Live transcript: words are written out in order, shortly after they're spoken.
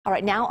All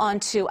right, now on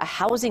to a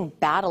housing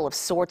battle of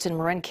sorts in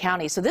Marin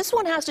County. So this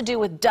one has to do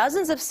with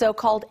dozens of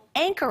so-called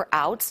anchor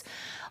outs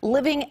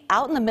living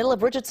out in the middle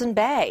of Richardson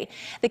Bay.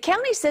 The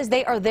county says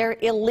they are there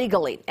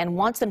illegally and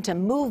wants them to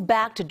move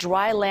back to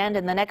dry land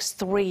in the next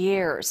 3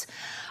 years.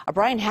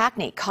 Brian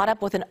Hackney caught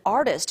up with an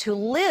artist who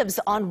lives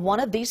on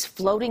one of these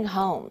floating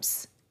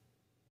homes.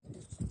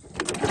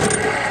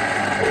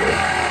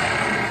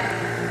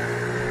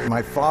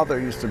 My father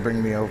used to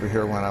bring me over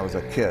here when I was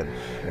a kid.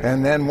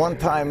 And then one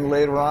time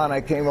later on, I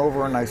came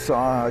over and I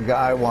saw a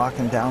guy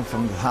walking down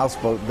from the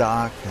houseboat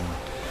dock. And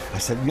I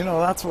said, you know,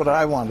 that's what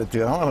I want to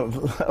do. I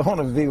want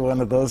to be one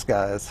of those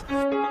guys.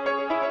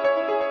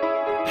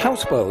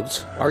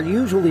 Houseboats are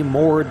usually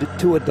moored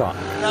to a dock.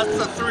 That's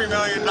the $3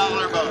 million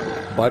boat.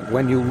 But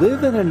when you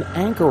live in an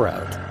anchor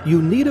out,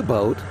 you need a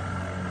boat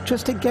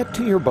just to get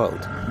to your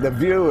boat. The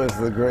view is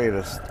the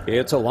greatest.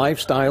 It's a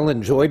lifestyle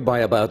enjoyed by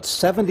about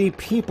 70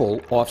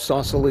 people off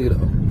Sausalito.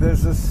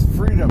 There's this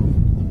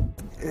freedom.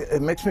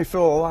 It makes me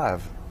feel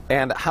alive.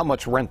 And how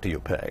much rent do you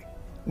pay?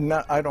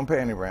 No, I don't pay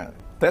any rent.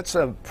 That's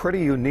a pretty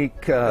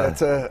unique...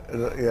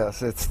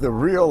 Yes, it's the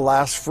real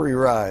last free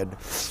ride.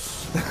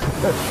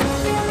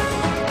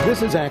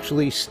 This is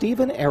actually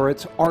Stephen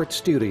Errett's art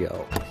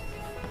studio.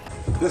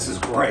 This is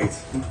great.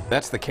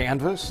 That's the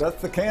canvas?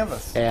 That's the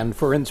canvas. And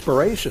for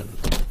inspiration...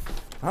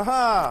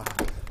 Aha!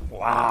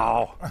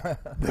 Wow,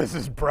 this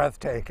is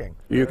breathtaking.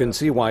 You can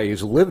see why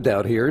he's lived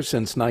out here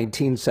since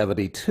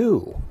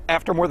 1972.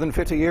 After more than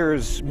 50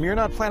 years, you're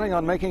not planning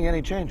on making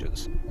any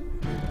changes.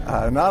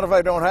 Not if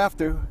I don't have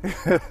to.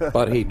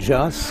 But he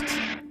just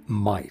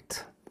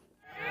might.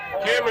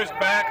 Camera's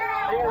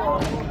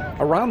back.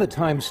 Around the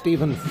time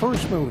Stephen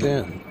first moved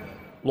in,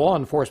 law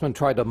enforcement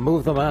tried to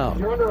move them out.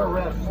 You're under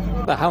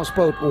arrest. The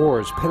houseboat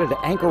wars pitted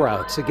anchor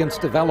outs against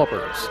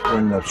developers.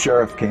 When the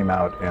sheriff came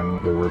out and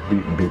they were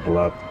beating people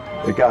up,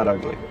 it got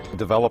ugly.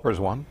 Developers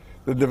won.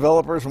 The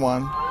developers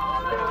won.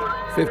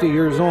 50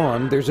 years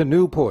on, there's a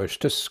new push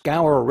to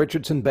scour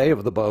Richardson Bay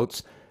of the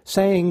boats,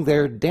 saying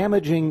they're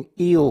damaging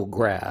eel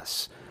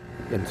grass.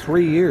 In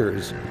 3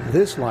 years,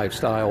 this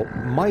lifestyle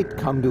might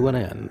come to an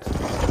end.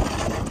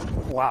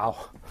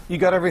 Wow. You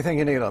got everything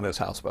you need on this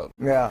houseboat.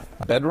 Yeah.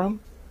 Bedroom?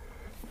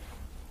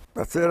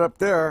 That's it up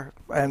there.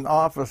 And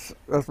office.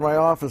 That's my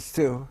office,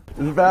 too.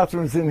 The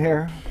bathroom's in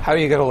here. How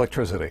do you get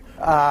electricity?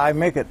 I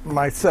make it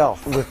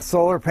myself with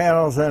solar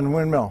panels and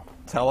windmill.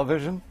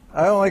 Television?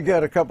 I only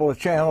get a couple of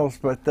channels,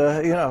 but,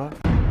 you know.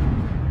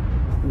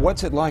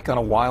 What's it like on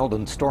a wild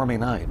and stormy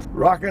night?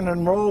 Rocking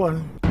and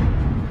rolling.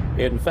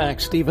 In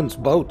fact, Stephen's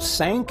boat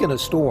sank in a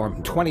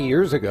storm 20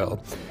 years ago.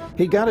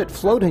 He got it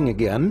floating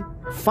again,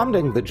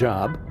 funding the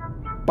job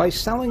by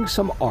selling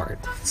some art.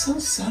 It's so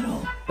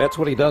subtle. That's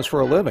what he does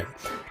for a living.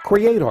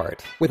 Create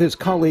art with his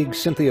colleague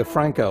Cynthia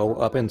Franco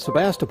up in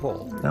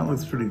Sebastopol. That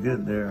looks pretty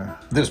good there.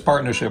 This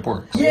partnership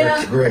works.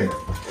 Yeah, It's great.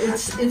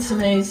 it's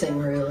amazing,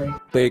 really.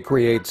 They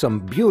create some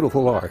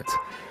beautiful art,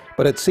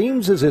 but it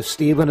seems as if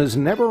Stephen is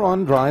never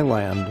on dry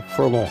land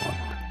for long.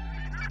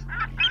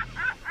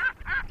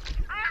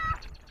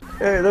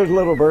 Hey, there's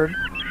Little Bird.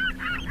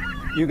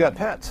 You got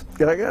pets?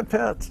 I got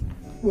pets.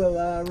 Well,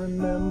 I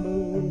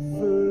remember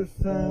the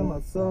first time I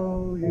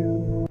saw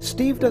you.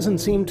 Steve doesn't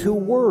seem too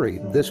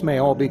worried this may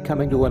all be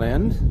coming to an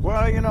end.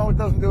 Well, you know, it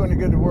doesn't do any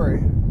good to worry.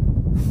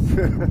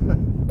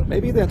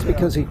 Maybe that's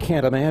because he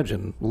can't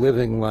imagine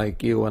living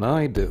like you and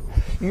I do.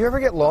 You ever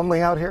get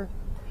lonely out here?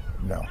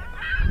 No.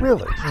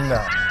 Really?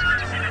 No.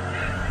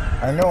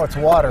 I know it's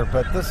water,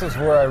 but this is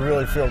where I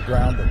really feel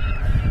grounded.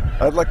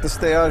 I'd like to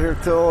stay out here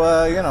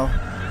till, you know,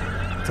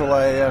 till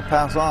I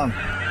pass on.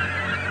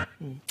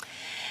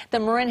 The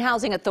Marin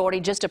Housing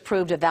Authority just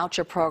approved a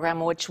voucher program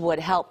which would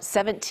help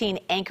 17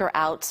 anchor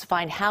outs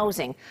find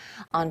housing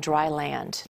on dry land.